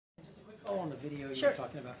on the video you Sure. were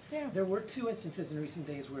talking about. Yeah. There were two instances in recent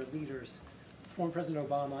days where leaders, former President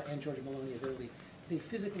Obama and Georgia Maloney of Italy, they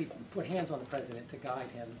physically put hands on the president to guide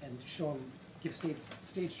him and show him, give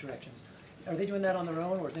stage directions. Are they doing that on their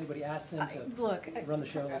own, or has anybody asked them to run the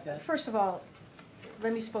show like that? First of all,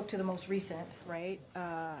 let me spoke to the most recent, right?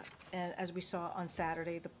 And as we saw on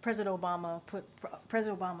Saturday, President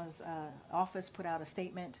Obama's office put out a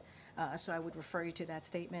statement. So I would refer you to that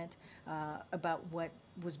statement about what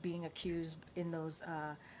was being accused in those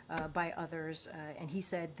by others. And he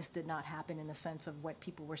said this did not happen in the sense of what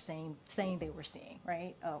people were saying they were seeing,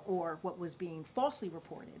 right? Or what was being falsely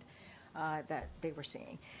reported that they were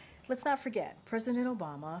seeing. Let's not forget, President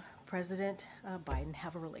Obama, President Biden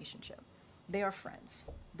have a relationship. They are friends.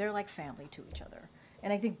 They're like family to each other.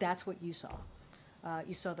 And I think that's what you saw.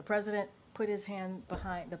 You saw the president put his hand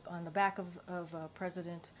on the back of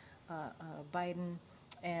President Biden,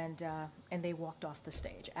 and they walked off the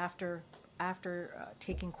stage after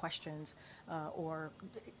taking questions or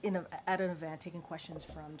at an event taking questions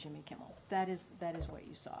from Jimmy Kimmel. That is what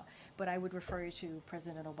you saw. But I would refer you to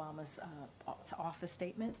President Obama's office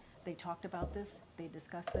statement. They talked about this, they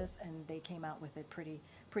discussed this, and they came out with it pretty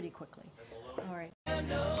quickly. All right.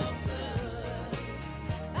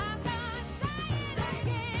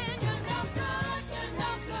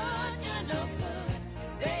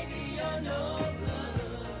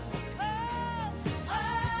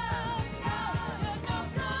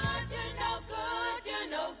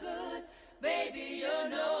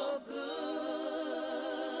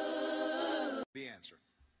 The answer.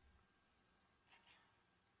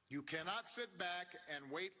 You cannot sit back and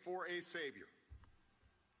wait for a savior.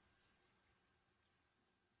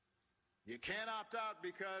 You can't opt out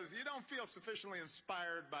because you don't feel sufficiently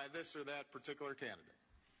inspired by this or that particular candidate.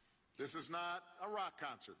 This is not a rock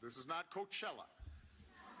concert. This is not Coachella.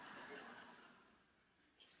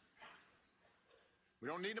 We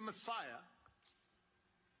don't need a messiah.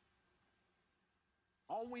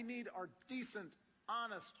 All we need are decent,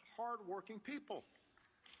 honest, hard-working people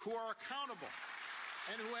who are accountable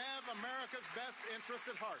and who have America's best interests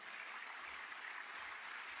at heart.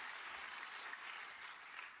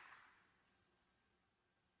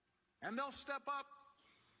 And they'll step up,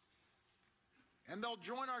 and they'll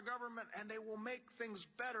join our government, and they will make things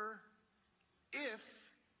better if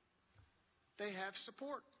they have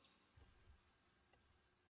support.